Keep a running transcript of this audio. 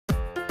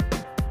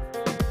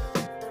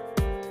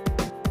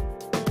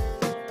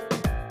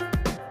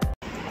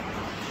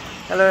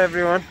Hello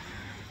everyone.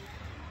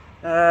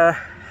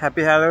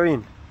 Happy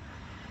Halloween.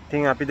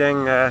 ඉතින් අපි දැන්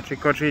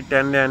trick or treat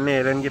යන්න යන්නේ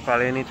එරන්ගේ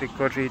පළවෙනි trick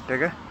or treat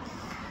එක.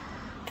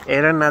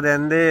 එරන් අද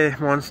ඇන්දේ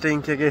Monster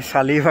Inc එකේ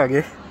සලී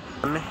වගේ.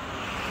 අනේ.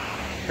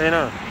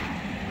 තේනවා.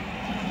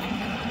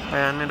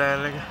 අයන්නේ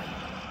ඩයල් එක.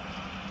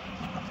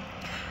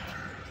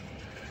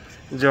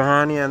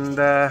 ජොහානි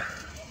ඇන්දා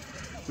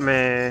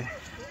මේ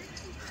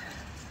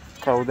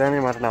කවුදනේ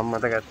මට නම්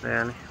මතකත්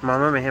නෑ යන්නේ.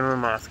 මම මෙහෙම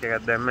මාස්ක්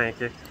එකක් දැම්ම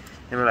ඒකේ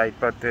එම ලයිට්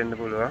පත් වෙන්න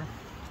පුළුවන්.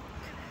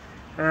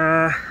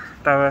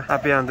 තව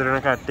අපි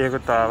අඳුරන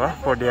කට්ටියකුත් ආවා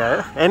පොඩි අය.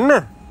 එන්න.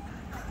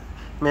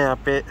 මේ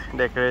අපේ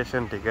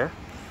ඩෙකොරේෂන් ටික.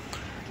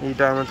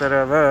 ඊට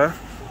අමතරව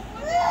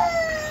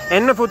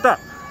එන්න පුතා.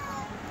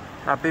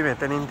 අපි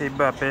මෙතනින්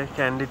තිබ්බ අපේ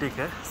කැන්ඩි ටික.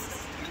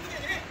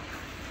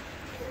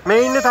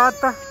 මේ ඉන්න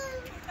තාත්තා.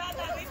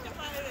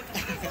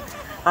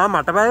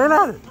 මට බය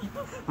වෙලාද?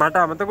 මට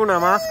අමතකුණා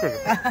මාස්ක් එක.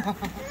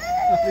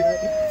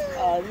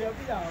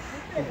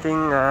 ඉතින්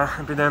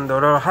අපි දැන්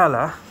දොර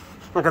වහලා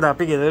මොකද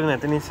අපි ගෙදර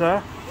නැති නිසා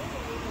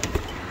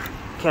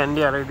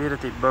කැන්ඩි අර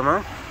විදිහට තිබ්බම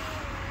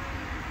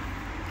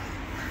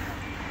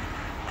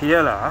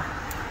තියලා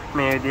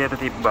මේ විදිහට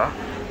තිබ්බා.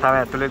 තව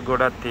ඇතුලේ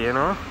ගොඩක්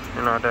තියෙනවා.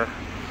 එනවාට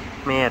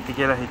මේ ඇති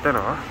කියලා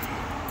හිතනවා.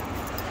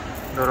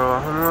 දොර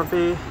වහමු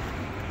අපි.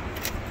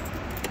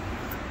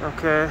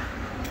 ඕකේ.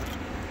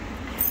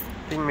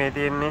 ඉතින් මේ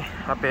තියෙන්නේ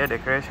අපේ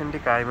ඩෙකොරේෂන්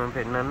ටික ආයි මම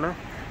පෙන්නන්න.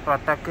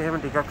 වත්තක් එහෙම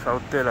ටිකක්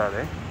සවුත් වෙලාද?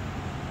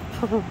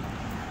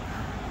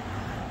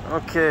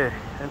 Okay,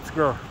 let's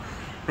go.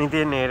 මේ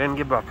තියෙන්නේ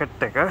එරන්ගේ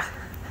බකට් එක.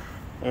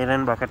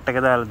 එරන් බකට් එක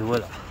දාලා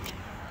දුවලා.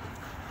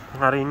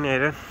 හරි ඉන්නේ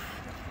එරන්.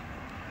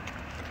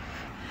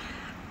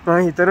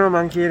 මම හිතනවා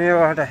මං කියන්නේ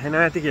ඔයාලට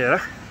ඇහෙනවා ඇති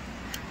කියලා.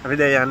 අපි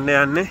දැන්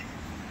යන්නේ.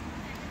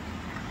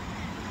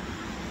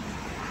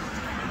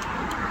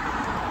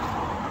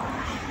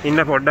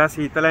 ඉන්න පොඩ්ඩක්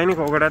සීතලයිනේ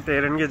කෝකටත්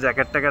එරන්ගේ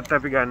ජැකට් එකත්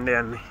අපි ගන්න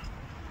යන්නේ.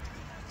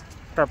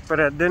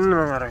 තප්පරයක් දෙන්න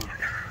මම අරන්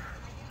යනවා.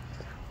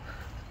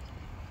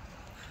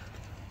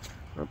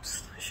 Oops,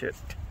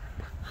 shit.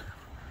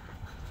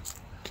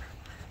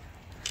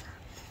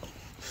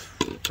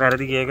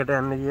 වැරදි ගේකට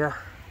යන්න ගියා.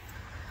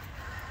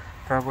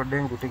 තව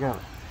පොඩ්ඩෙන් කුටි ගන්න.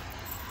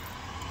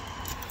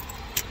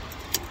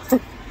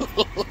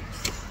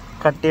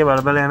 කට්ටිය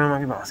බලබල යනවා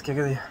මගේ මාස්ක් එක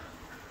දිහා.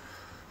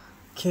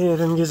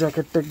 කේරන්ගේ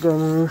ජැකට් එක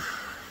ගමු.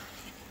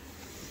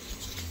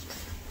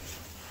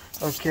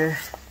 ඕකේ.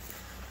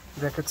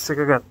 ජැකට්ස්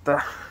එක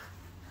ගත්තා.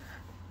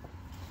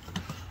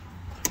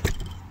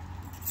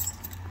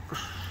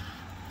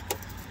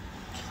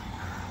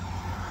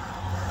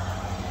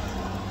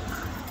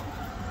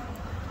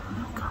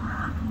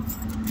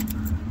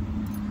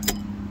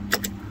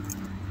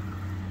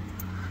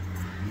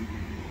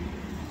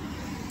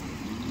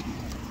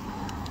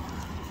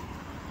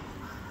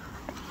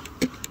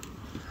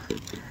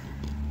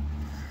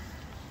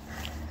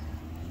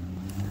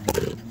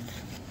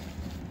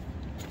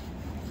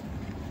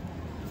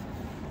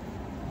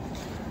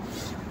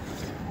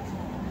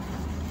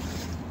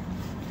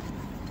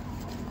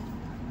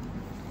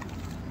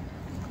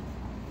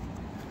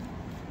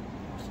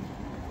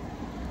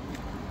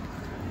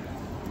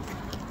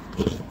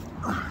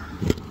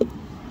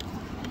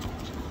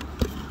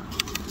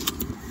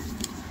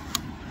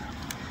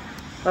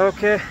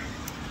 Okay,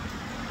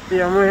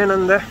 යමු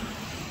එහෙනම් ද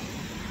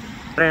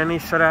ප්‍රේණ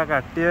ඉස්සරහා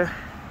කට්ටිය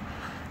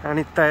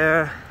අනිත් අය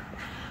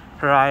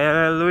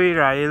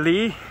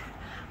රයිලි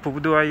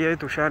පුබුදු අයියයි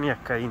තුෂානි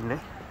අක්කා ඉන්නේ.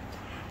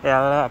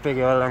 එයාලා අපේ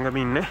ගෙවල් ළඟම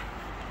ඉන්නේ.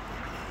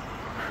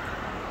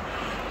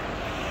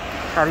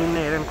 හරි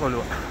ඉන්නේ එරන්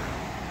කොළුව.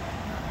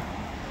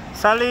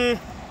 සලි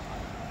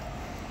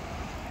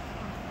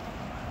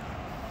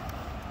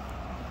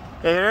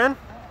එරන්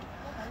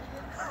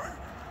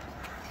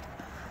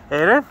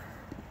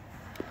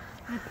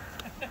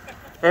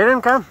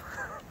Aaron, come.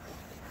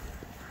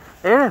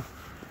 Aaron.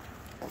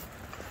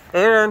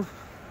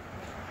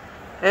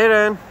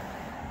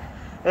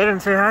 Aaron,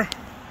 say hi.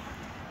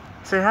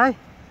 Say hi.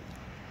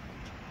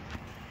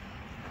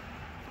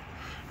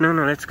 No,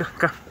 let's go.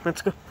 Come,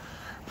 let's go.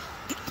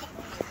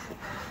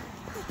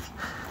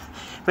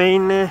 මේ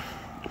ඉන්නේ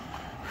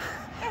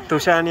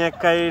තුෂානි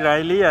අක්කයි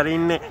රයිලි අර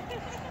ඉන්නේ.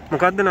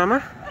 මොකද්ද නම?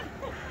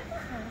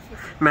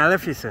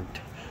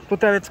 Maleficent.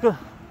 පුතා, let's go.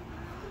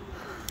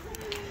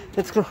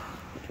 Let's go.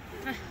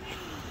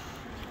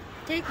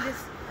 Take this.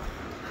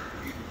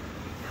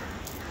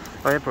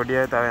 ඔය පොඩි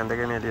අය තව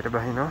ඇඳගෙන එළියට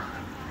බහිනවා.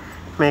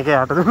 මේක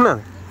යට දුන්නාද?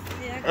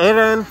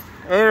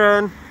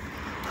 Aaron.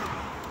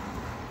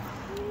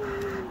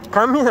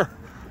 Come here.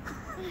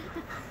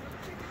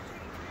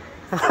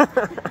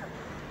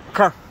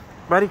 Come,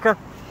 buddy, come.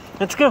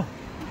 Let's go.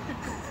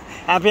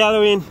 Happy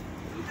Halloween.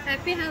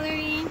 Happy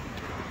Halloween.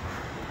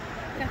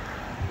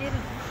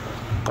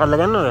 අල්ල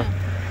ගන්නවද?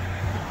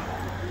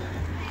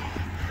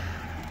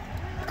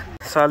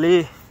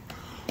 සලී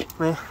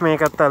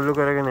මේකත් අල්ලු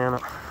කරගෙන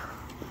යනවා.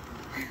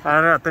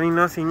 අර අතන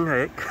ඉන්නවා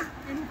සිංහයෙක්.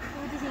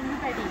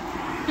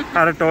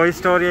 අර ටොයි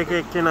ස්ටෝරි එකේ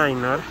එක්කෙනා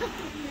ඉන්නවා.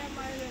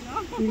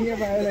 සිංහයා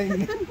බයලා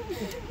ඉන්නේ.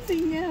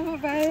 සිංහයාම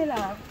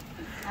බයලා.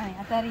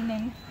 අතරින්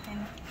එන්න.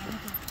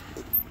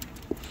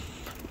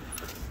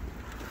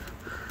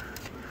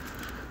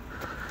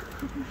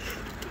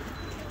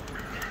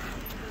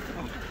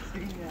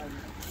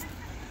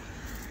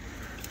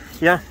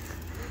 Yeah.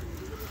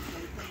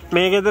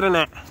 මේ ගෙදර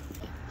නෑ.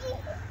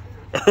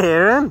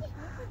 Aaron.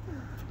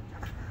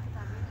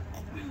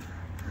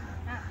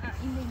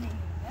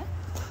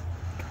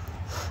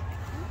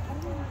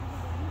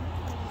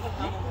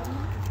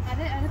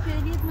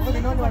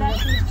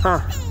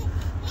 Huh.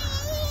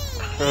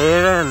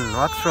 Aaron,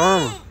 what's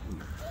wrong?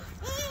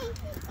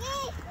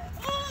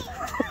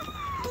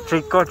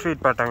 Trick or treat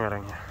පටන්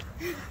අරන්.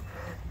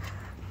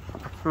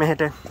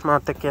 මෙහෙට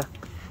මාත් එක්ක යා.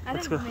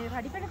 Let's go.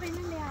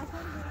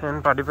 And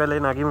පඩිපෙලේ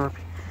නගිමු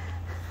අපි.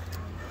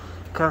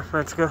 Come,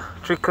 let's go.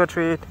 Trick or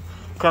treat.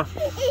 Come.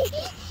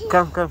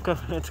 Come.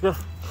 Let's go.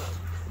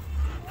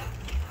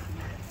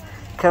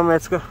 Come,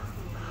 let's go.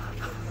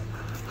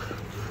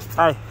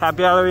 Hi,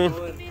 happy Halloween.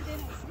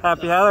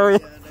 Happy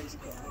Halloween.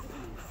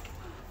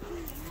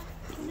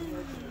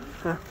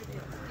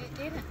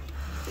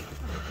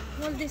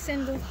 Hold this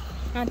and go.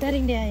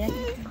 Daring dia ya.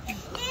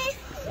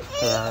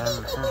 Yeah.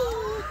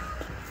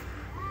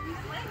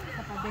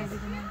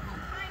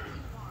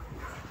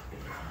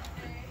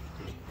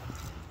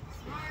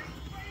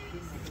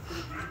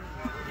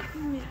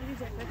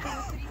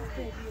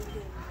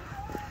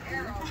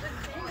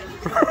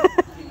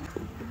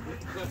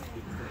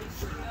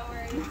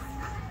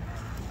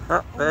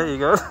 Oh, there you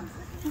go.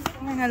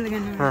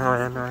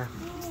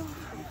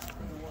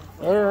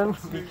 Aaron,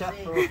 be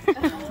careful.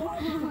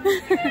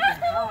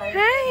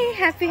 Hi,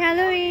 happy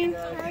Halloween.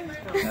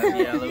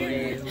 Happy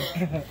Halloween.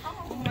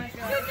 Oh my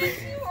god.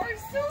 You are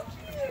so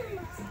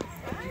cute.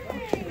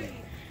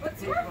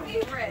 What's your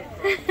favorite?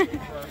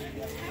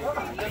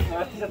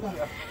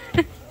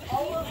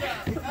 All of them.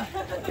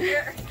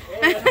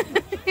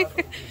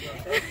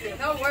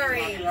 Don't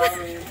worry.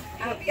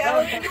 Happy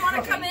Halloween. You want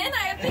to come in?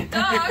 I have big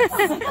dogs.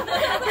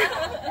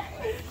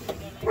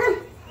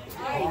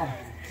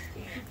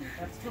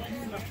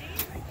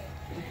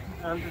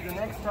 And to the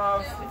next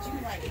house.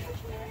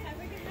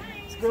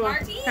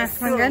 Let's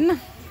go. ගන්න.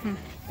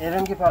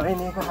 Aaron के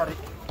පළවෙනි එක හරි.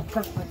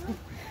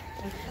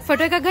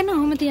 Photo එකක් ගන්න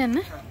ඔහොම තියන්න.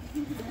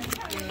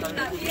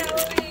 Happy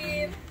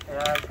Halloween.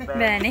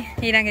 බෑනේ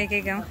ඊළඟ එකේ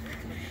ගමු.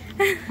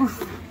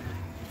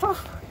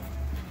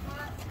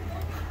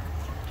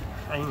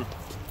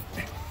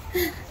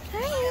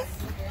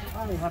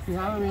 Hi, happy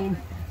Halloween.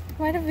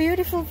 What a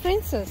beautiful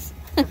princess.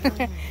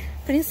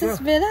 Princess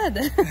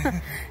Belada.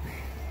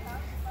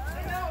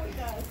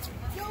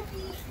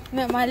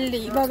 මල්ලි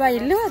බබා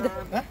ඉල්ලුවද?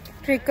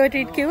 Trick or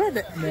treat කිව්වද?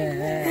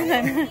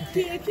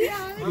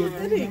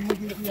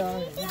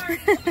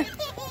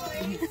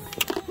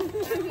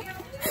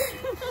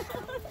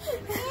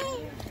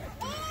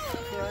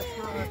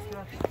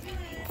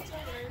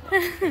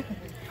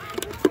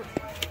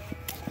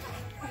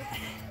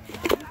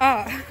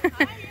 Oh.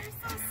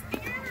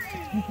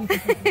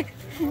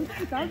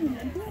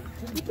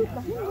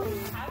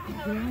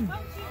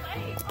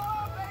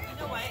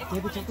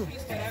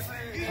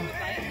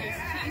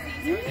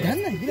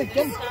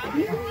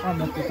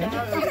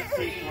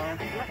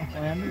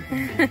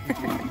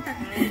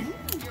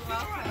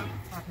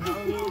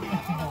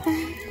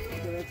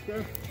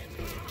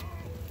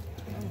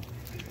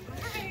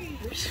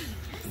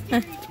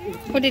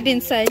 Put it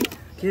inside.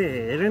 Okay,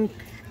 Aaron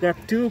got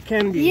 2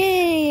 candies.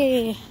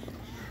 Yay!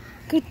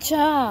 Good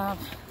job.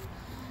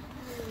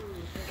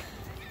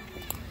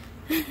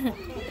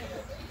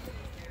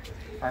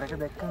 අරක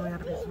දැක්කම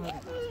යාර පිස්සු වගේ.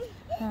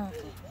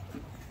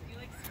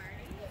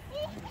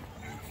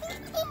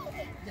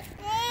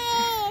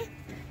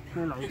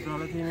 මේ ලයිට්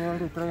වල තියෙන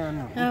වලට විතර යන්න.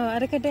 ඔව්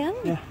අරකට යන්න.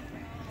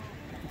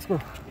 Let's go.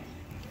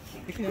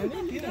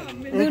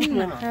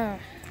 දුන්නා.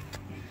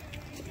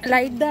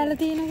 ලයිට් දාලා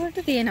තියෙනකොට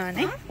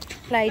තියෙනවනේ.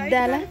 ලයිට්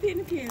දාලා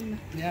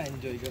Yeah,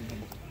 enjoy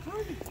කරන්න.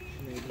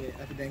 මේ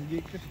අපි දැන්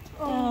ගියේ.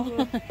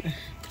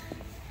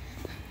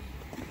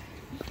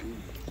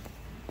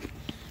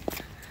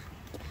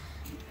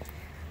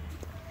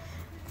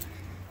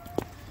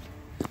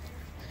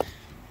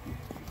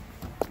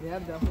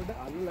 यार दाफोड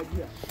आलू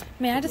लगिया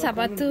මෙයාට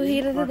සපත්තු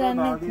හීරද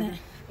දන්නෙත් නෑ.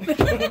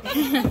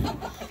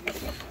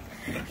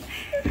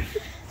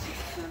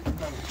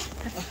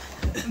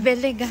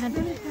 බෙල් එක ගහන්න.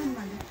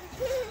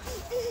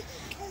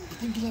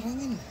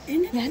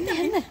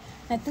 යන්න.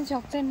 නැත්තම්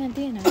චොක්ලට්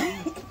නැති වෙනවා.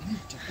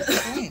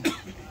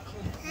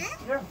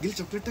 गिल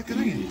चॉकलेट तक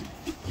करेंगे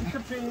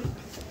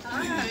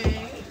Hi.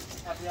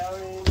 Happy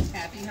Halloween.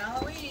 Happy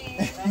Halloween.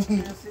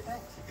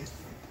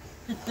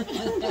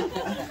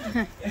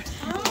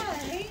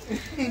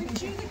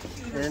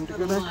 And to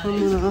go back from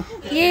you.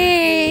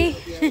 Yay!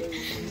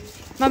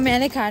 මම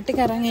මෙයාලේ කාට් එක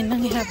අරන්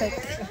එන්නම් එහා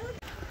පැත්තේ.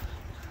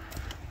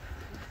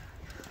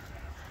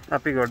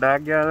 අපි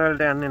ගොඩාක් යාල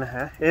වලට යන්නේ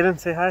නැහැ. Aaron,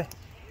 say hi.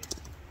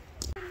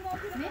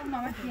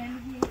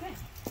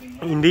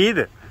 Indeed.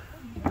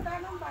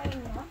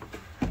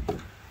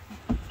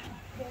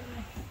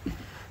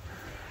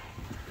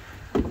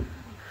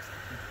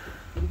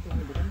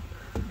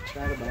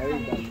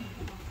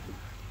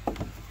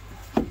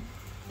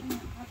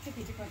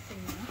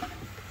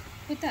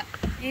 පුතා,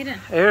 Aaron.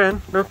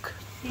 Aaron, look.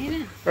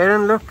 Aaron.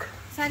 Aaron, look.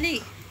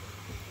 සලි.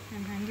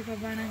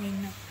 බබා නම්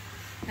ඉන්නවා.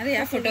 හරි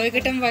යා ෆොටෝ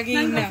එකටම වගේ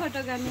ඉන්නවා.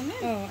 ෆොටෝ ගන්නනේ.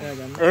 ඔව්.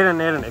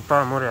 එරන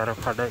එපා මොරේ අර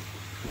කඩයි.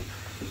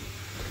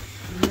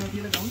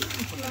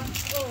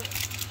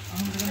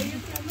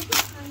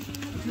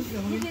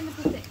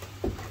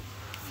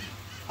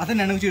 අතන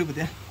නනු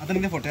චිරුපතේ. අතන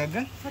ඉන්න ෆොටෝ එකක්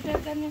ගන්න. ෆොටෝ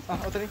එක ගන්න.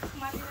 ඔතන.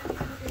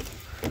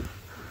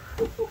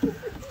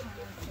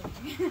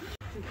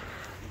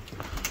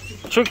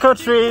 Trick or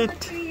treat.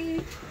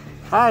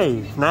 Hi,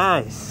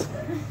 nice.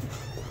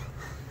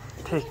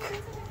 Take.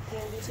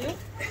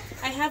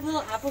 I have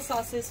little apple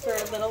sauces for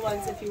little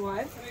ones if you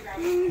want.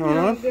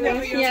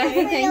 Yeah,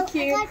 thank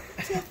you.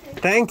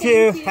 Thank you.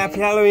 Happy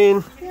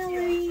Halloween.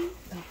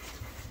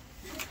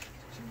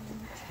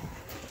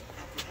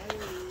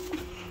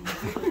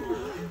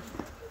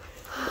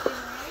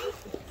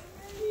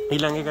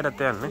 ඊළඟ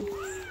එකටත් යන්න.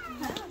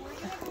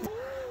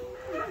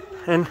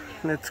 And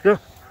let's go.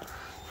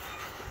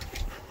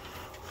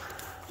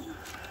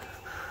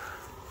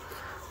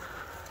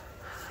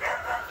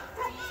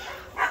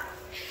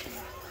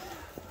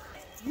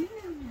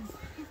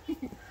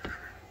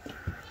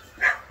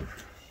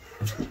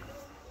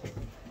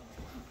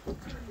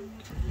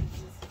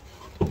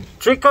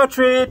 Trick or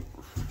treat.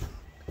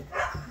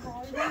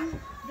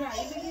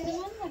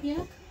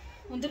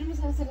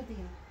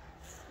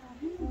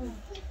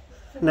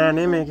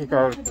 Nani make it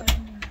out.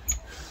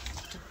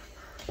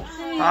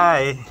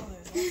 Hi.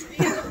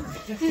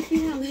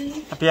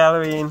 Happy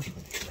Halloween.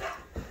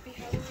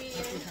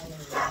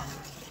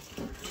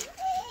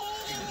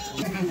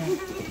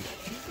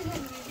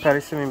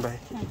 Karishmi bye.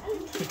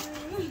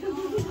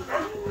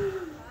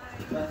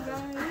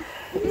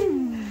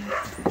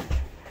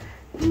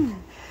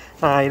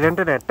 Island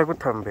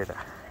නැට්ටකුත්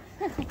හම්බෙලා.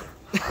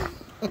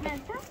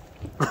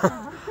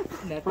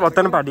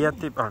 ඔතන පඩියක්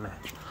තිබ්බානේ.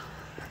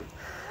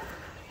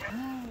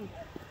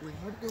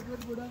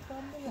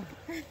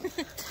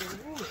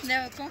 නෑ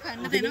ඔක්කොම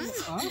කන්න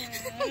දෙනවා.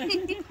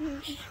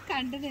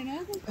 කන්න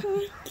දෙනවා.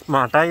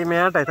 මටයි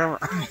මෙයාටයි තමයි.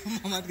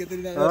 මමත් ගෙදර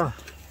ඉඳලා.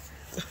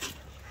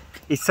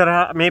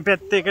 ඉස්සරහා මේ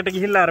පැත්ත එකට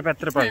ගිහිල්ලා අර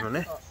පැත්තට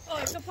පයින්නුනේ. ඔව්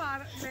එකපාර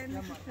දැන්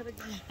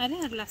හරි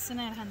හරි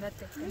ලස්සනයි හඳත්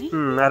එක්කනේ.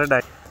 අර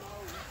ඩයි.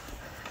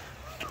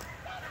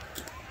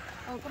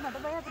 ඔක මට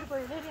බය අපිට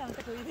කොයිද යන්න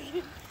කොයිද.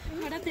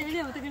 මට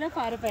තේරෙන්නේ ඔතන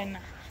පාර පැන්න.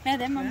 නෑ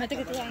දැන් මම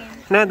මතක තියාගෙන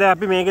ඉන්න. නෑ දැන්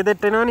අපි මේක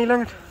දෙට එනවා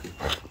ඊළඟට.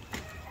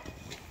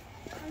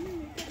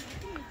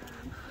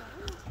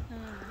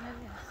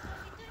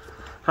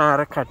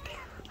 අර කට්ටි.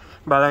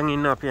 බලන්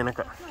ඉන්න අපි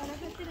එනකම්.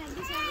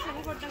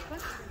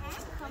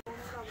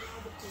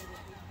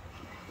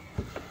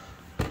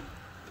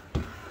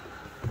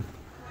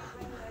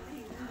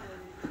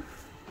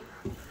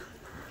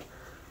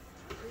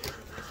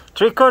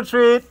 Trick or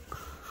treat.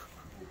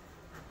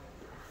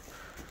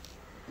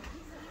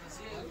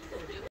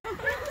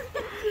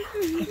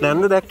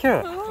 නන්ද දැක්කේ?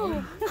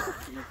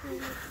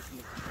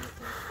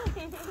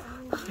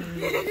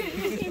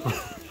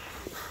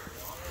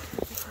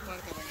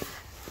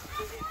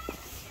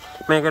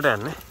 මේකට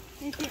යන්නේ.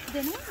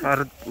 අර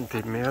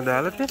මේවා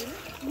දාලා තියෙන්නේ.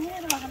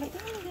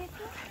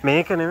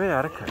 මේක නෙමෙයි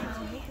අරක.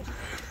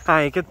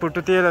 ඒකෙත් පුටු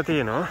තියලා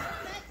තියෙනවා.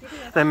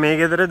 දැන් මේ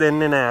ගෙදර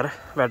දෙන්නේ නෑ අර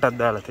වැටක්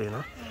දාලා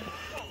තියෙනවා.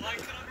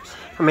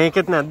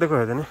 මේකෙත් නැද්ද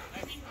කොහෙදනේ?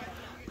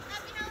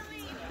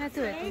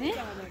 නැතුව ඇතිනේ.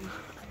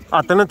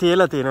 අතන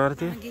තියලා තියෙනවා අර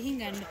තියෙන. ගිහින්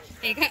ගන්න.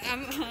 ඒක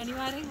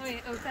අනිවාර්යෙන් ඔය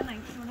ඔක නම්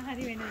මොන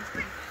හරි වෙනවා.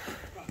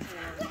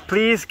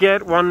 Please get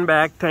one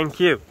bag, thank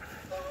you.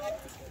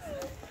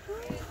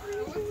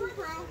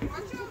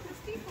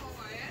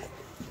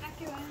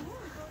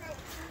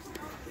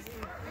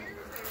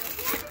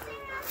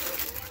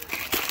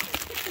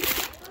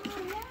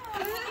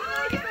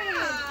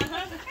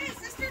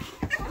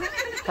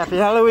 Happy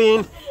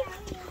Halloween.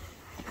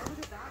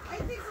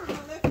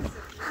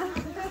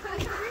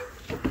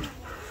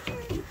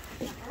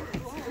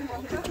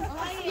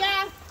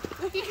 Yeah,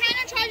 he kind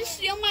of tried to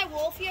steal my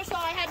wolf here, so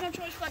I had no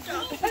choice but to.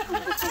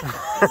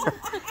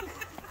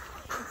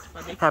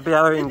 Happy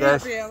Halloween,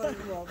 guys.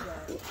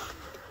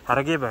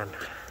 Harage ban.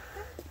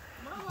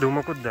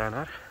 Dumakut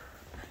danar.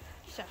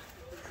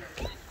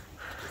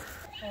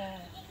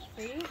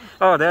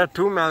 Oh, there are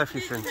two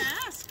Maleficents.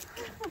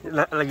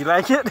 Like you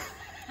like it?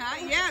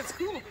 Yeah, it's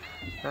cool.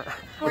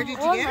 Where did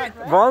you get it?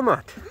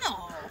 Walmart. No.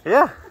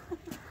 Yeah.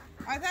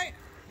 I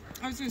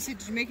was going to say,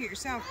 did you make it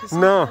yourself? 'Cause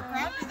No. you're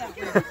happy that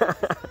way.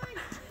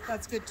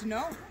 That's good to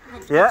know.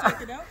 Hope you Yeah.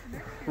 check it out.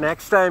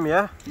 Next time,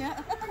 yeah? It's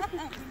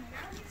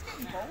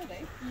getting cold,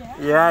 eh?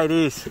 Yeah, it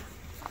is. You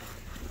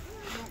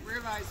won't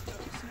realize till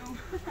the snow.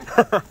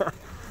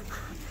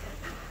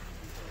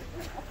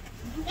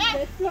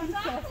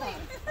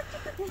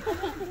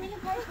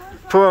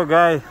 Poor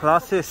guy,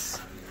 lost his.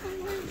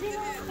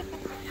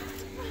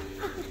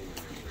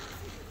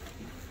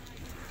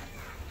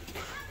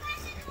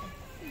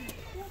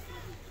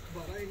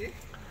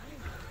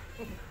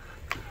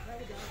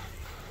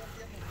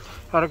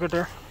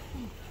 Harakate.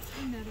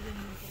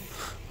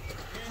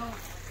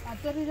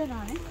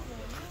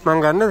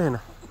 මං ගන්න දෙන.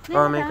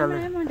 මේ කල්ල.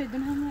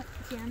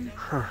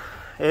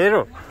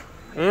 Aero.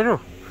 Aero.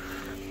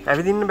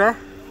 ඇවිදින්න බෑ.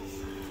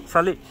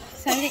 සලි.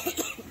 සල්ලි.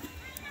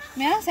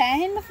 මෙයා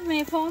සෑහෙන්න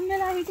මේ ෆෝම්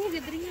වෙලා හිටියේ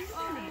ගෙදරින්.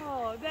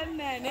 Oh, දැන්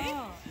නෑ නේ.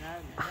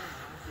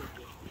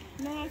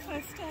 නෑ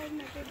first time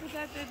එකේ පුතත්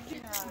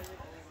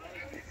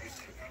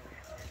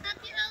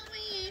Happy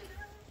Halloween.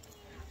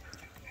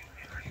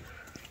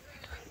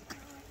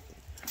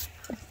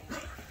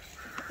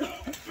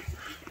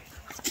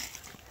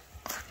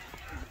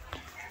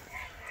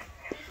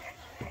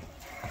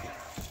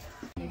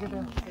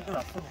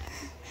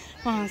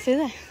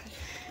 මාසෙද?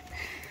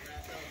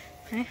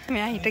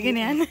 මෙයා හිටගෙන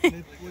යන්නේ.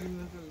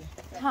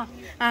 හා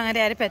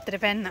අර පැත්තට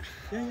පැන්න.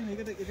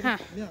 හා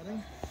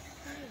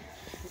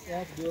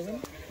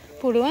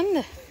පුළුවන්ද?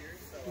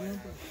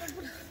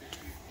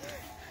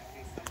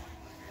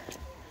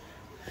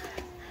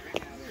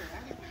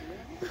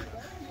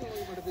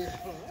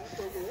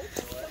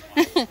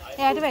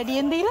 එයාට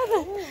වැඩියෙන් දීලාද?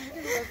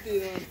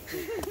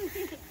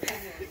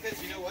 Because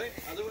you know what?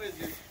 Otherwise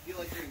you feel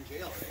like you're in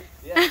jail, right?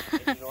 Yeah. And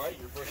you know what?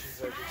 Your bushes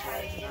are just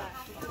right.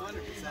 100%.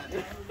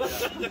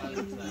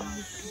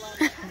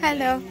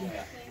 Hello.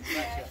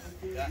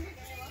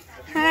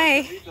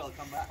 Hi.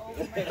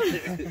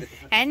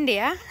 Andy,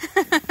 yeah?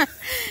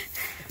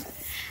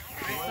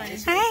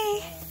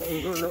 Hi.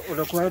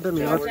 udah kuat dah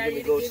mewah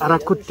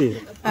arak kutti.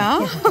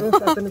 Oh.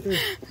 Ada betul.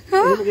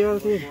 dia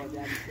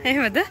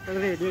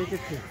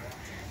kutti.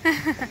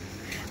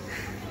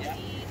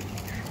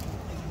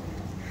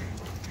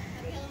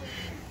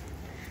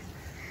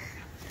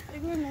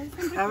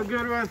 Have a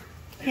good one.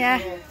 Yeah.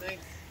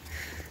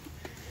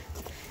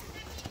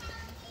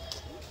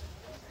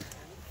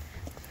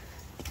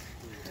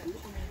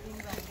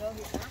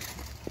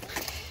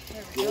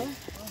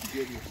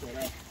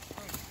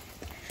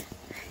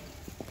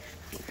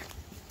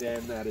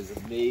 Damn, that is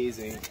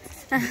amazing.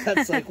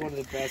 That's like one of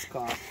the best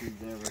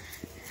costumes ever.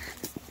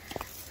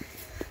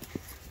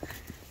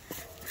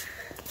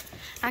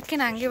 අක්කේ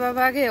නංගි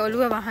බබාගේ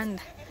ඔළුව වහන්න.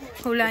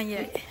 හුලන්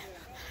යයි.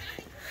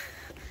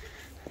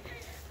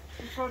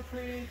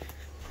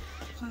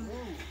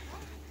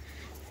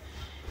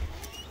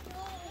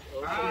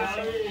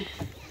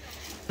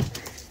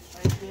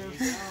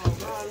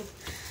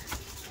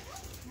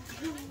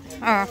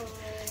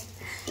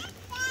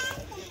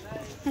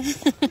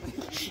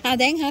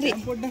 දැන් හරි.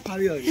 පොඩ්ඩක්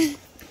හරි වගේ.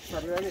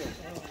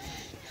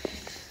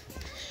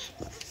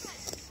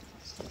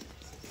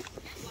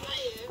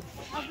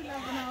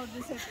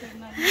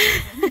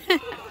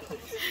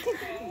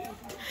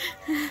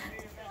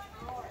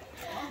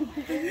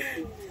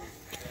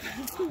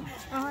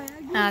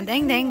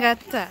 දැන්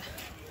ගත්තා.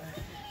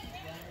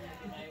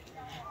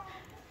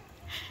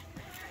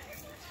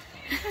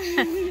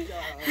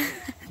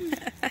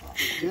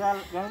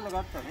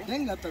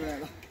 දැන් ගත්තා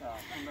ඔයාලා.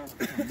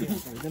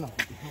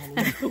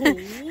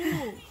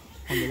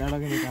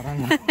 හොඳලාගෙන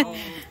කරන්න.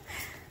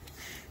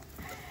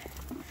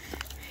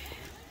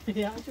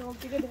 යා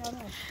ෂෝක් එක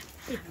දානවා.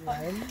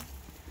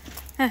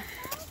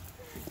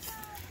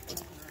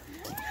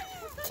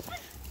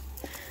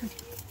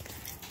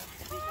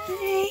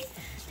 Hey.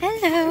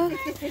 Hello.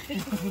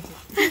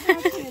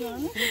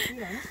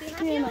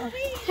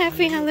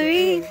 Happy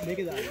Halloween. මේක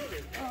දාන්න.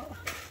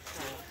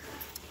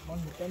 මම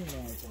හිතන්නේ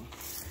නෑ.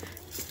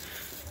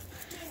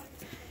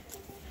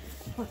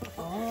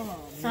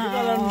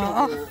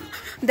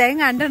 දැන්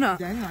අඬනවා.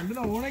 දැන් අඬන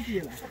ඕන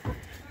කියලා.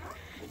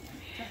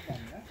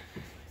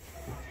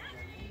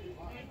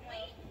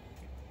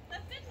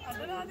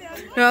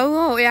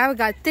 ඔව් එයාව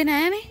ගත්තේ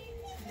නෑනේ.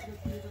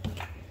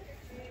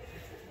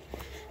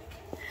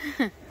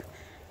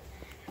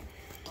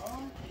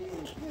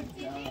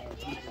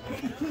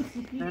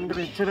 And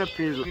picture of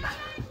piece.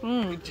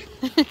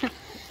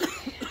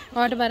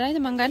 ඔයාට බරයිද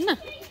මං ගන්න?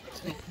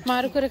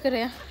 මාරු කර කර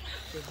යා.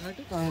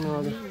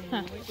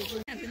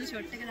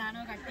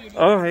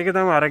 ඔව් ඒක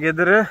තමයි අර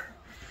ගෙදර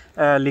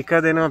ලික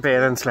දෙනවා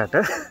පේරන්ට්ස්ලට.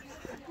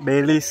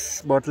 බේලිස්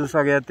බොටල්ස්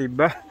වගේ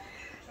තිබ්බා.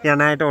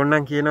 යන අයට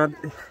ඕනනම් කියනවා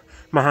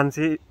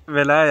මහන්සි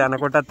වෙලා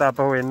යනකොටත්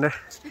ආපහු එන්න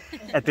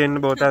ඇති වෙන්න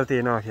බෝතල්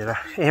තියෙනවා කියලා.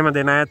 එහෙම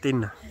දෙන අයත්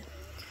ඉන්නවා.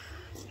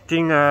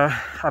 ඉතින්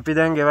අපි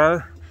දැන් ගෙවල්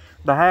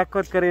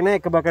 10ක්වත් කරේ නෑ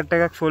එක බකට්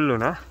එකක් ෆුල්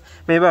වුණා.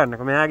 මේ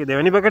බලන්නකො මෙයාගේ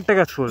දෙවෙනි බකට්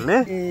එකත් ෆුල්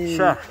නේ.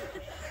 ෂා.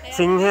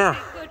 සිංහයා.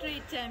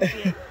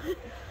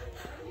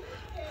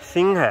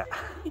 සිංහයා.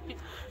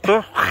 කො.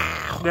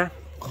 දැන්.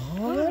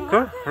 කො.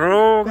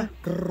 රෝග.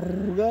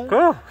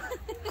 කො.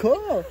 කො.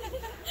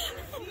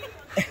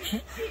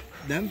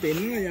 දැන්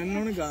පෙන්න යන්න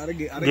ඕන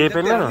ගාරගේ අර ගේ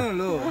පෙන්නනවා.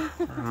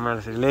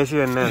 අම්මලා ලේසි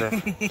වෙන්නේ නැහැ.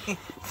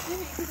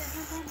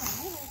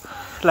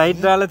 ලයිට්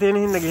දාලා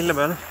තියෙන හින්දා ගිහිල්ලා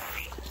බලන්න.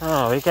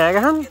 ඔය කෑ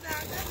ගහන්න.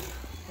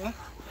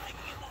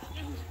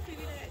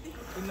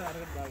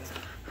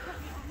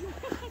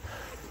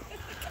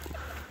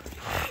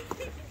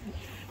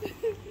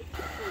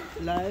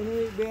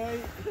 ලයිනේ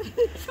බෑයි.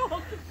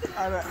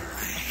 අර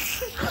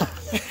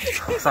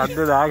සද්ද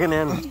දාගෙන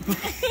යන්න.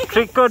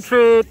 Trick or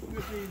treat.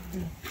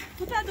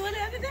 පුතා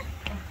දුවලා යන්නද?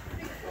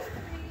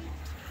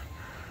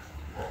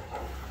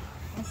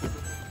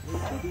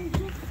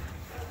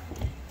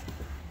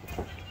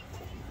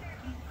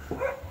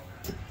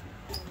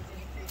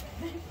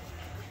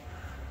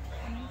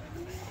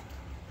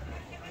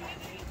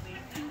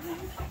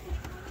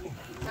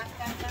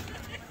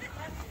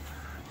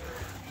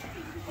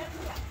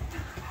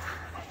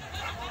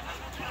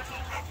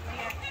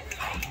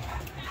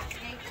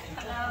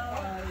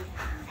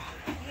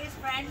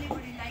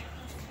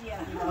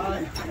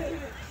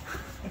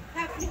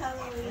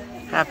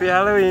 Happy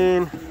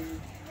Halloween.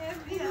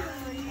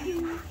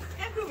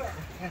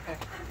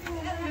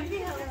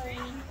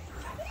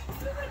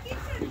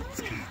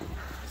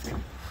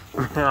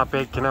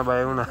 අපේ එක්කෙනා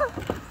බය වුණා.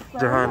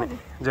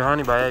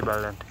 ජොහානි බයයි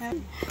බලන්න.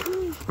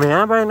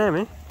 මෙයා බය නෑ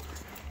මේ.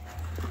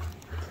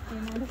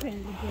 එනෝඩ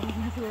ෆ්‍රෙන්ඩ්ලි කෙනෙක්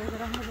නෑ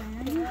කරන්න බෑ.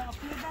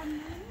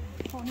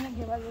 ෆෝන් එක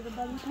ගෙවල් වල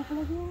බලන්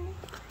කපලා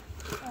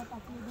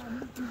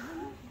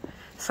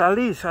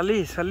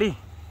කියන්නේ. සලි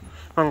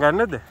මං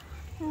ගන්නද?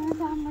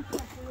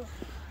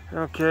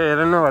 ඕකේ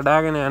එරන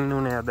වඩාගෙන යන්න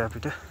උනේ අද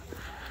අපිට.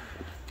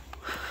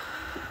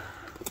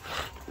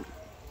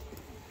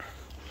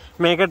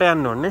 මේකට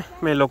යන්න ඕනේ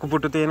මේ ලොකු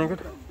පුටු තියෙන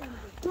එකට.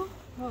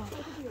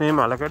 මේ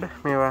මලකඩ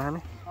මේ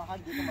වාහනේ.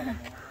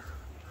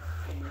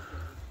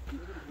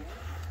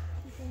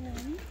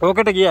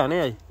 ඕකට ගියා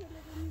නේ අයි.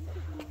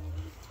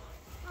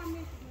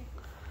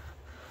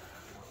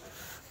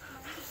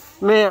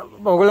 මේ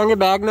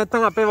ඔයගොල්ලන්ගේ බෑග්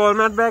නැත්තම් අපේ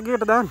වෝල්මාර්ට් බෑග්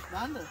එකට දාන්න.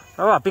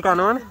 ඔව් අපි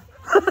කනවනේ.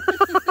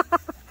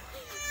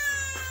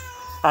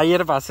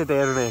 අයියට පස්සේ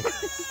තේරුණේ ඒක.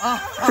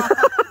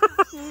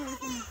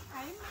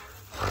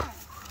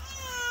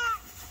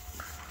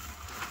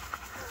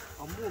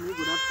 අම්මෝ මේ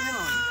ගොඩක්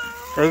තියෙනවා.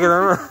 ඒක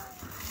තමයි.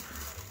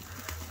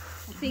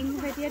 සිංහ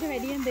පැටියට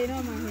වැඩියෙන්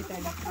දෙනවා මම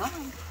හිතන්නේ.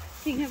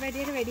 සිංහ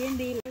පැටියට වැඩියෙන්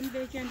දීලා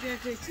they can do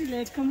it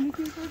like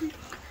communicate.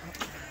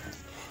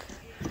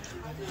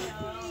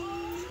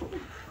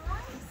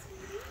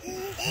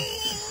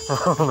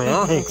 Oh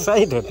man,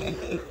 excited.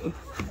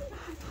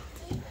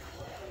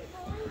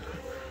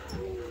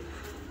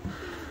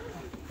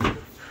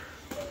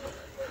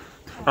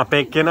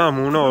 අපේ කෙනා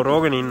මූණ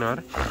ඔරෝගෙන ඉන්නවා.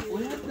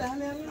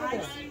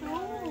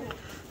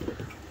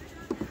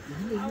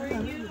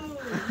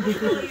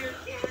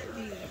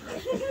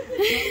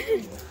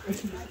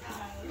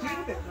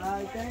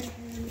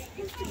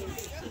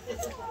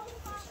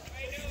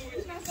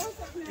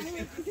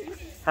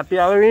 Happy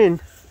Halloween.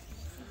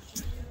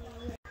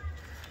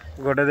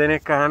 ගොඩ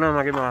දෙනෙක් අහනවා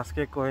මගේ මාස්ක්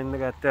එක කොහෙන්ද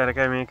ගත්තේ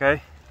අරකයි මේකයි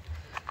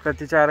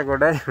ප්‍රතිචාර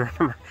ගොඩයි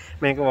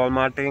මේක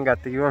වෝල්මාර්ට් එකෙන්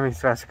ගත්ත කිව්වම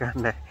විශ්වාස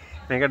කරන්න බෑ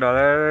මේක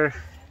ඩොලර්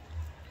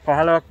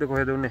 15ක්ද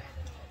කොහෙද උන්නේ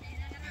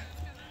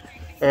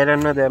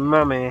ඒරන්ව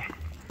දැම්මා මේ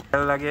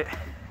එල්ලගේ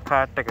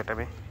කාට් එකට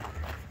මේ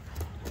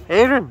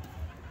ඒරන්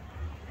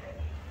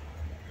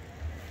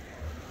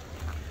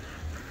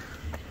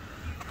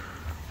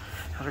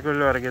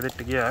අරගොල්ලෝ අර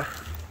ගෙදරට ගියා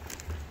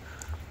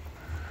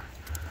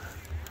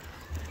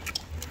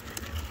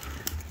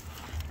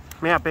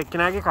මේ අපේ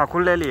එක්කෙනාගේ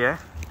කකුල් ඇලිය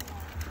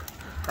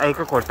ඒක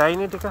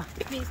කොටයිනේ ටික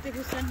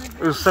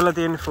උස්සලා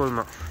තියෙන ෆුල්ම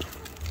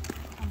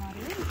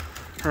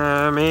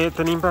මේ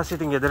එතනින් පස්සේ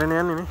ඉතින් ගෙදරනේ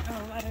යන්නේ නේ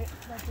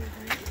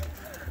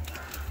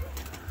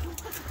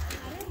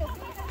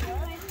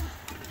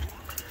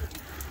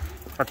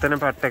අතන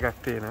පට්ට එකක්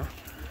තියෙනවා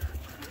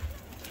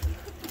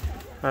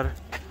හරි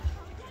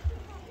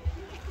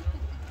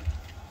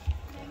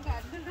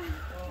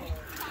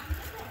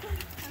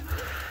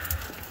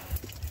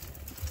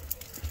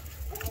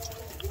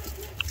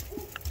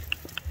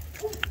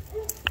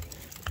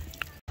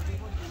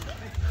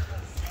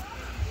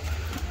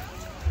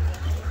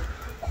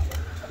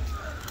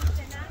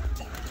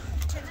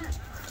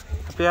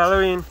Happy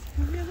Halloween.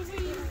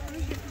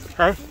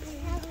 Hey.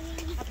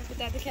 අපේ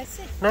පුතාට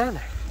කැස්සේ නෑ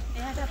නෑ.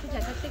 එයාට අපි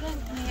ජැකට් එක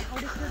මේ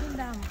ඔඩිස්ටෝඩින්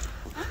දාමු.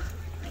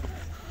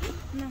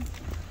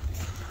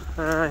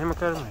 එහෙම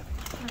කරමු.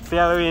 Happy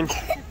Halloween.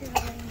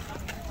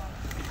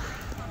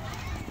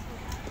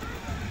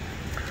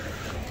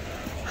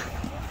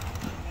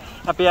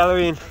 Happy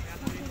Halloween.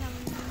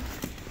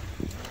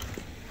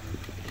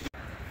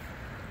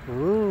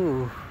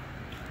 Ooh.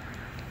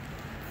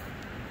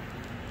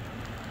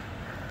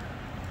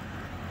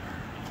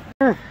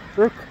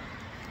 Look.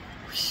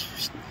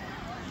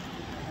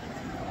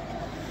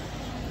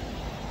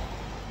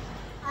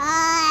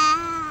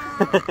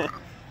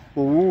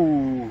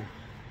 Ooh.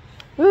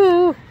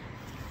 Ooh.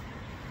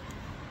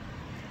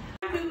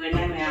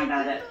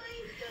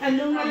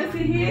 Anong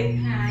malasihin?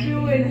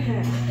 Doing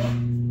her.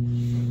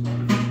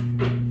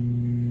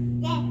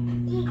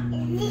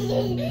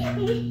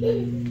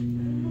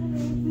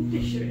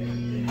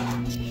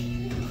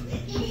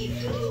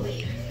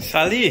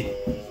 Sally.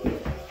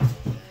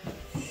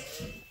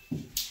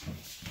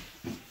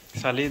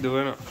 සලී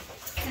දුවනවා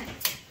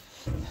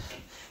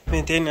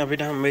මේ තියෙන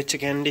අපිට හම්බෙච්ච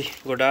කැන්ඩි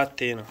ගොඩාක්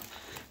තියෙනවා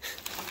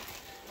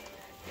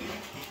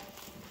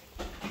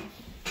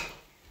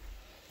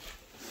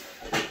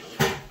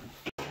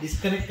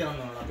ඩිස්කනෙක්ට් කරන්න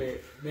ඕන අපේ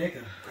මේක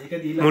ඒක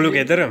දීලා මුළු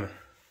ගෙදරම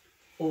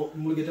ඔව්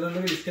මුළු ගෙදරම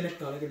මේක ඩිස්කනෙක්ට්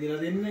කරනවා ඒක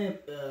දීලා දෙන්නේ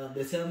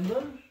දෙසැම්බර්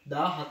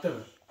 14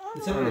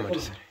 දෙසැම්බර්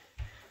 11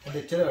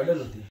 ඔතෙච්චර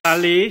වැඩලු තියෙනවා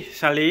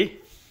සලී